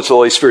the influence of the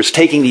Holy Spirit, is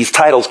taking these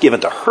titles given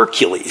to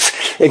Hercules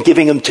and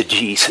giving them to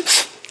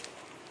Jesus.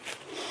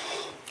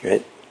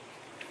 Right?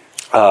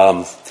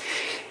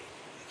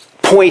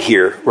 Point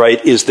here,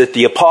 right, is that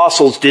the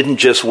apostles didn't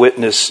just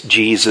witness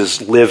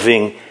Jesus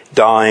living,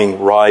 dying,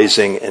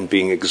 rising, and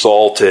being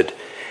exalted.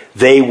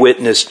 They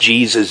witnessed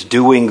Jesus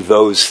doing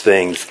those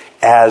things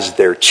as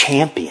their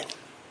champion.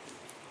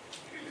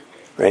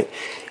 Right?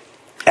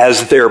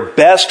 As their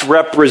best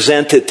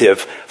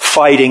representative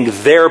fighting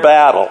their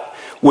battle,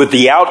 with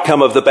the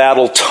outcome of the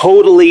battle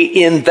totally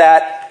in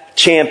that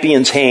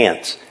champion's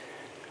hands.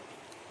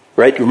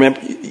 Right?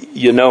 Remember,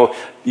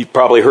 you've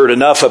probably heard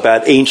enough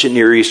about ancient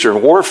Near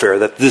Eastern warfare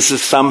that this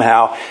is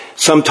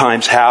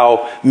sometimes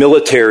how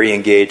military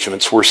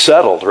engagements were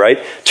settled, right?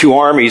 2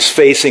 armies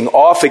facing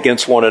off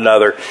against one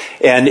another.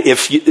 And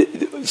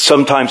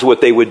sometimes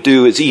what they would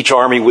do is each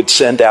army would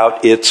send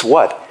out its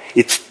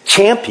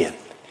champion.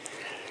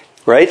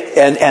 Right?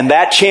 And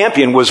that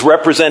champion was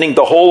representing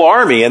the whole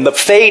army, and the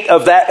fate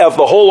of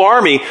the whole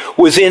army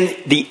was in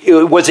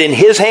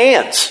his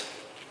hands.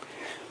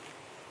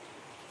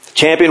 The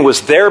champion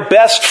was their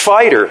best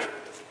fighter.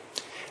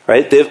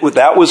 Right?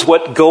 That was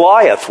what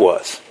Goliath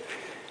was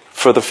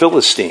for the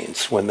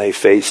Philistines when they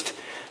faced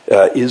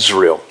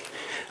Israel.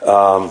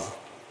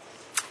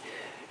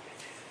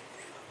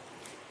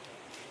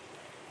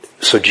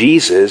 So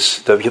Jesus,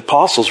 the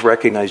apostles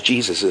recognized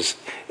Jesus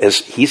as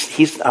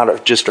he's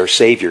not just our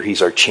Savior,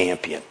 he's our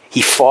champion.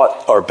 He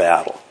fought our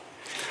battle.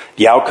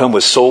 The outcome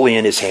was solely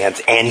in his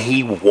hands, and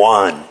he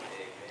won.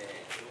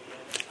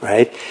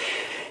 Right?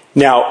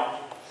 Now,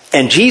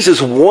 and Jesus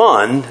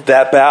won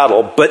that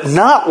battle, but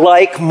not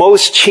like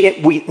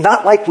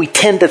we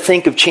tend to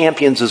think of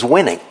champions as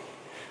winning.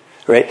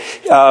 Right?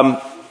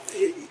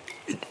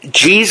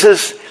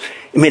 Jesus,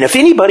 if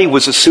anybody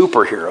was a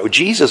superhero,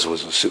 Jesus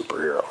was a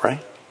superhero,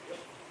 right?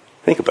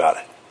 Think about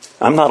it.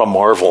 I'm not a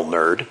Marvel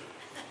nerd.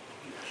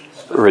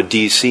 or a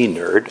DC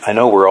nerd. I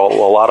know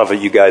a lot of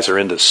you guys are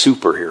into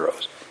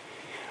superheroes.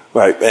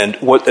 Right, and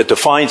what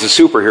defines a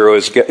superhero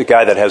is a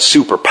guy that has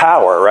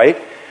superpower, right?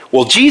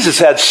 Well, Jesus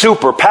had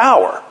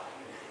superpower.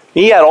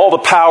 He had all the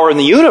power in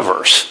the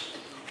universe.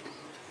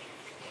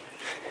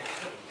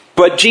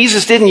 But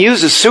Jesus didn't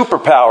use his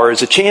superpower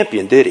as a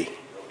champion, did he?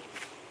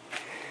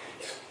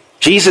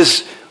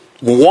 Jesus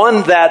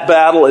won that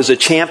battle as a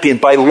champion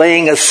by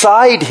laying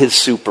aside his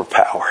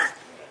superpower.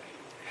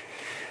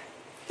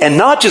 And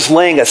not just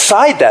laying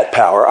aside that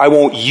power, I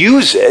won't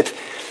use it,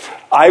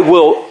 I'm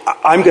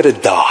going to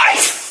die.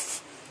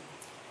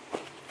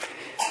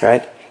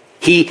 Right?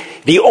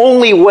 The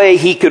only way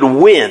he could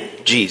win,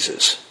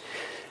 Jesus,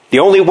 the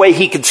only way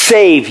he could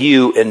save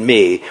you and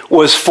me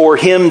was for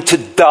him to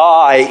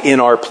die in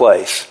our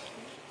place,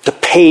 to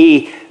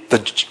pay the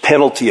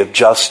penalty of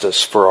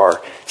justice for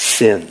our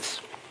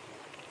sins.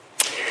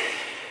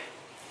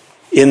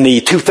 In the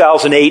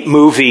 2008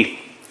 movie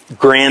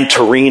Gran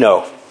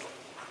Torino,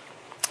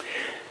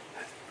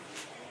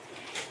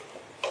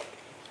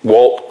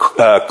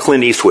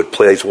 Clint Eastwood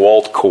plays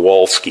Walt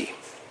Kowalski,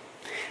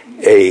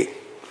 a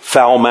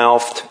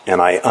foul-mouthed,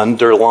 and I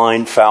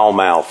underline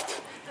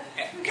foul-mouthed.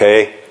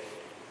 Okay?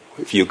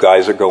 If you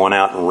guys are going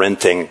out and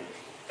renting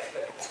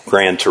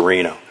Gran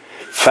Torino.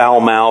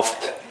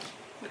 Foul-mouthed,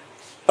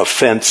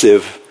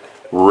 offensive,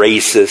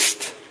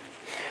 racist,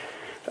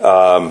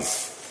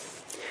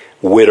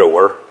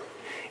 widower,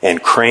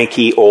 and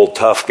cranky old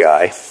tough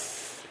guy,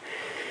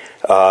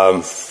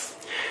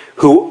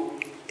 who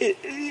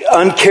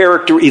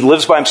he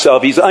lives by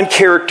himself. He's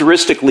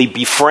uncharacteristically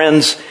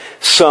befriends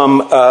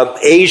some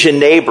Asian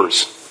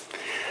neighbors.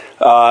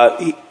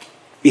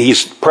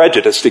 He's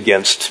prejudiced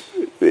against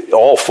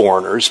all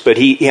foreigners, but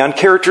he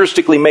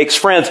uncharacteristically makes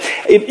friends,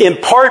 in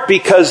part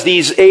because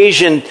these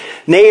Asian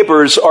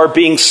neighbors are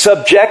being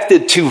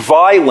subjected to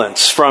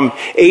violence from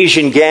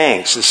Asian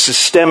gangs, a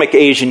systemic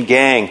Asian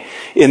gang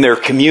in their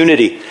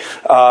community.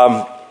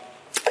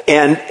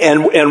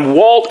 And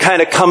Walt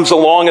kind of comes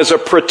along as a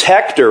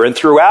protector, and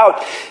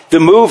throughout the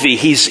movie,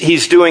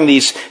 he's doing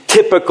these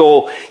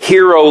typical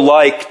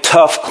hero-like,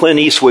 tough Clint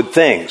Eastwood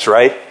things,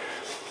 right?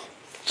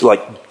 It's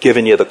like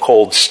giving you the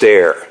cold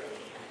stare,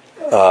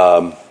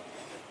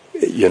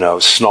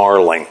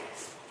 snarling,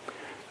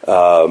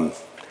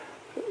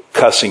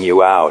 cussing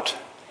you out,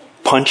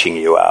 punching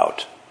you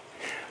out,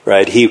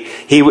 right? He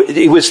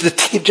was the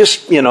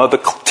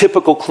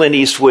typical Clint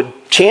Eastwood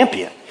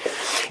champion.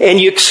 And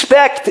you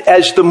expect,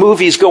 as the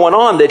movie's going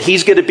on, that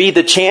he's going to be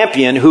the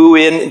champion who,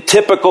 in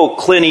typical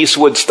Clint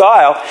Eastwood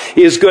style,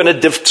 is going to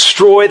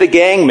destroy the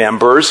gang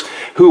members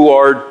who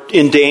are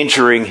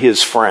endangering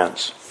his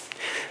friends.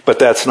 But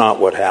that's not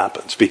what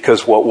happens,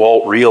 because what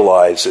Walt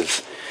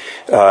realizes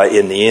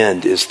in the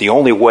end is the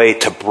only way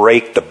to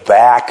break the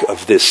back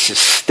of this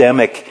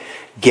systemic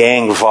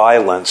gang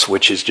violence,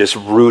 which has just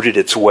rooted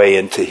its way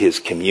into his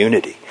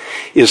community,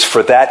 is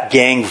for that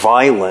gang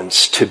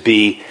violence to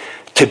be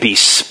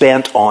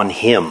spent on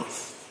him.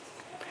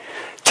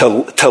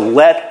 To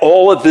let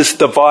all of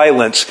the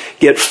violence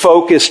get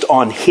focused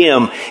on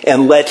him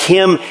and let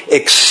him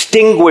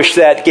extinguish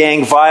that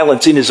gang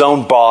violence in his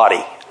own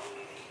body.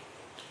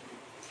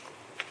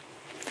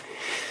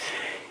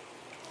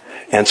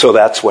 And so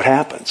that's what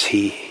happens.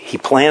 He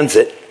plans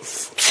it,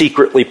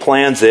 secretly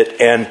plans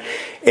it,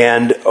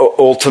 and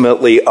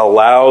ultimately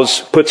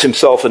puts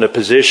himself in a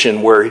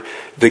position where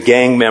the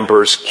gang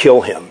members kill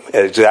him.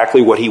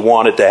 Exactly what he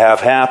wanted to have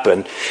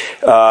happen.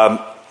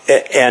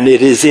 And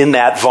it is in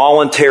that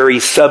voluntary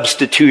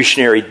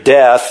substitutionary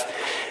death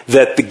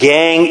that the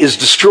gang is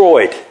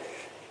destroyed.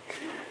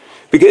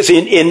 Because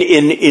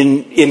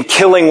in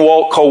killing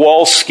Walt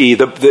Kowalski,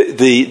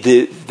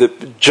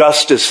 the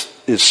justice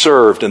is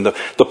served, and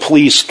the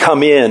police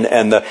come in,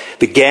 and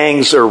the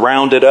gangs are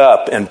rounded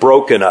up and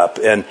broken up,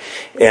 and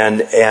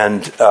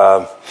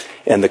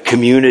the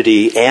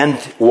community and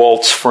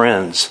Walt's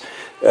friends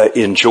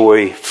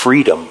enjoy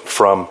freedom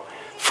from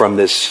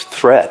this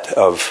threat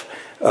of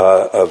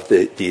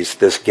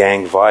this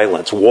gang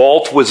violence.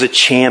 Walt was a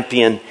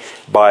champion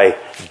by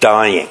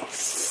dying,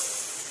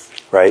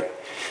 right?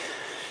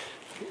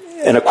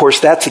 And of course,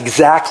 that's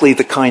exactly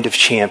the kind of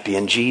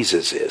champion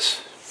Jesus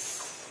is.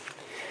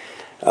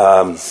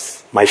 Let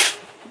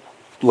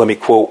me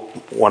quote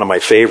one of my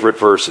favorite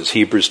verses,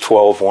 Hebrews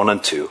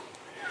 12:1-2.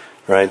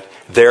 Right?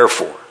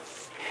 Therefore,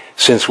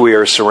 since we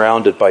are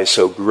surrounded by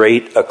so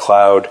great a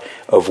cloud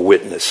of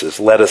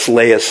witnesses, let us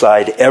lay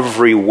aside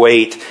every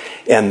weight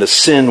and the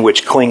sin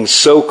which clings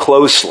so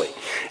closely,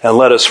 and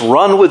let us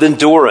run with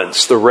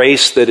endurance the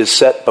race that is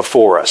set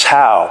before us.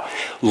 How?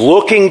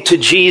 Looking to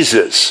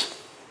Jesus,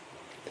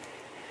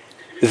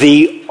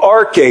 the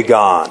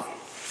archegon,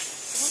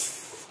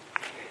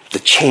 the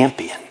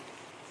champion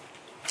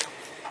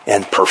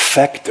and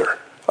perfecter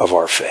of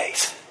our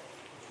faith,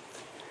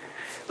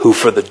 who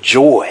for the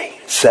joy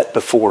set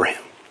before him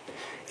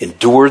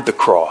endured the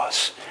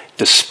cross,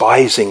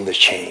 despising the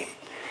shame,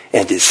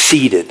 and is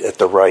seated at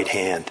the right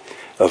hand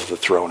of the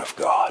throne of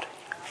God.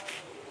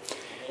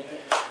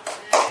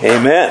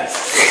 Amen.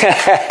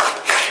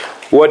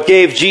 What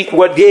gave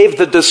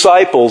the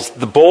disciples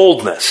the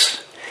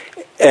boldness,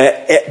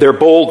 their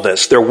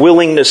boldness, their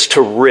willingness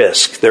to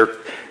risk,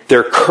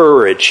 their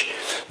courage,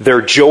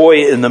 their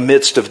joy in the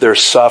midst of their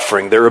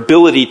suffering, their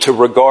ability to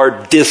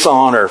regard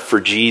dishonor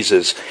for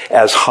Jesus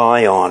as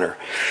high honor,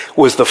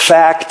 was the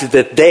fact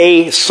that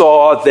they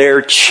saw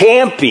their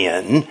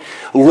champion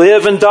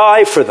live and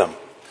die for them.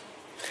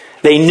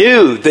 They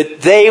knew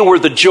that they were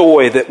the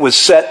joy that was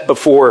set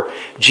before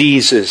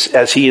Jesus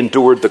as he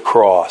endured the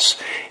cross.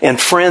 And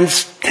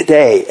friends,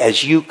 today,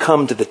 as you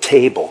come to the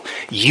table,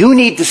 you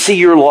need to see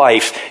your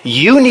life,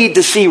 you need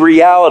to see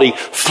reality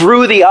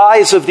through the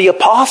eyes of the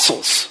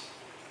apostles.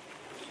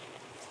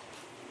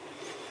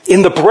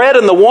 In the bread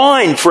and the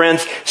wine,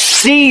 friends,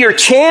 see your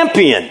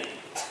champion.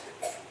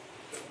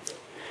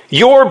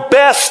 Your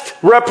best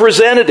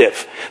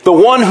representative. The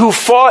one who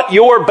fought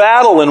your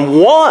battle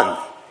and won.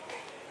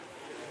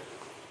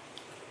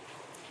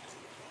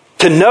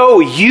 To know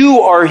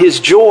you are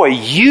his joy.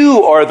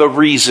 You are the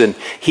reason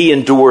he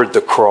endured the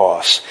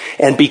cross.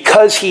 And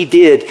because he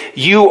did,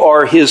 you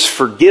are his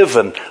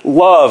forgiven,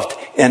 loved,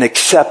 and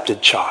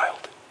accepted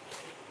child.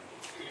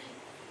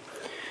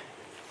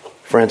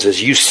 Friends,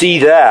 as you see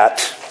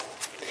that,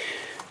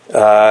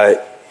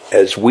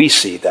 as we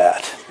see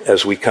that,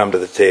 as we come to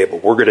the table,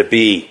 we're going to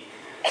be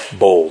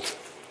bold.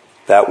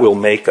 That will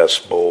make us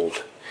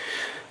bold.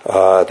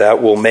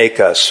 That will make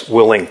us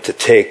willing to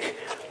take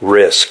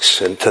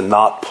risks and to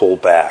not pull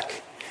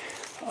back,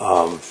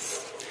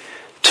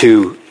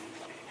 to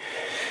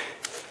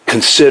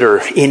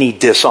consider any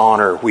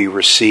dishonor we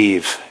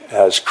receive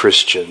as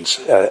Christians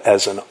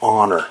as an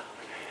honor,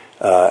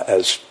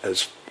 as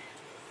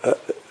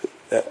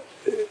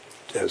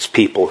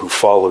people who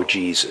follow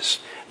Jesus,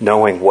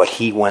 knowing what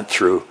he went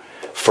through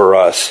for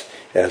us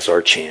as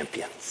our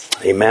champion.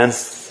 Amen.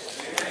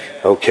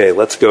 Okay,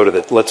 let's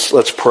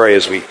pray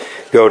as we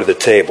go to the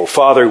table.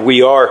 Father,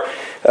 we are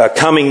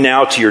coming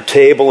now to your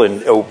table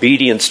in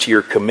obedience to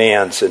your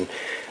commands. And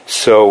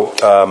so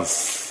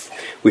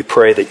we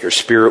pray that your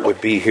Spirit would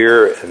be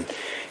here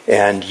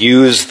and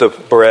use the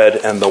bread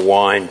and the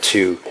wine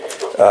to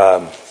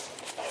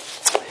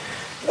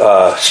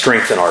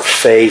strengthen our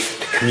faith,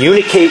 to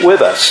communicate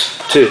with us,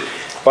 to,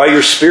 by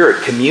your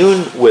Spirit,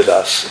 commune with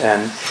us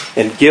and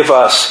give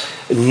us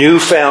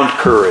newfound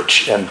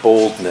courage and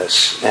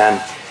boldness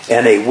and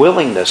a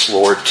willingness,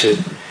 Lord, to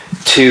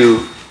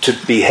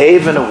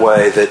behave in a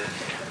way that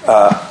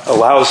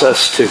allows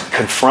us to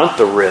confront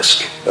the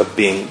risk of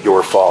being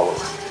your follower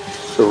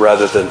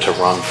rather than to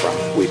run from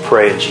it. We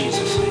pray in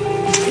Jesus' name.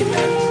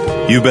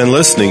 Amen. You've been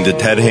listening to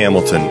Ted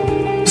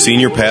Hamilton,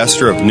 Senior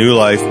Pastor of New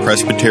Life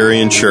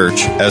Presbyterian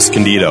Church,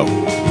 Escondido.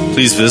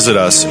 Please visit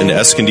us in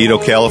Escondido,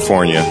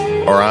 California,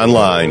 or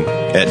online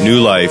at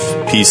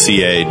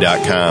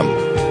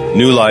newlifepca.com.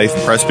 New Life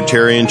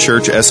Presbyterian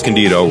Church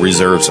Escondido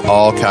reserves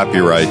all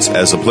copyrights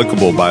as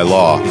applicable by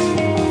law.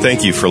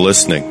 Thank you for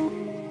listening.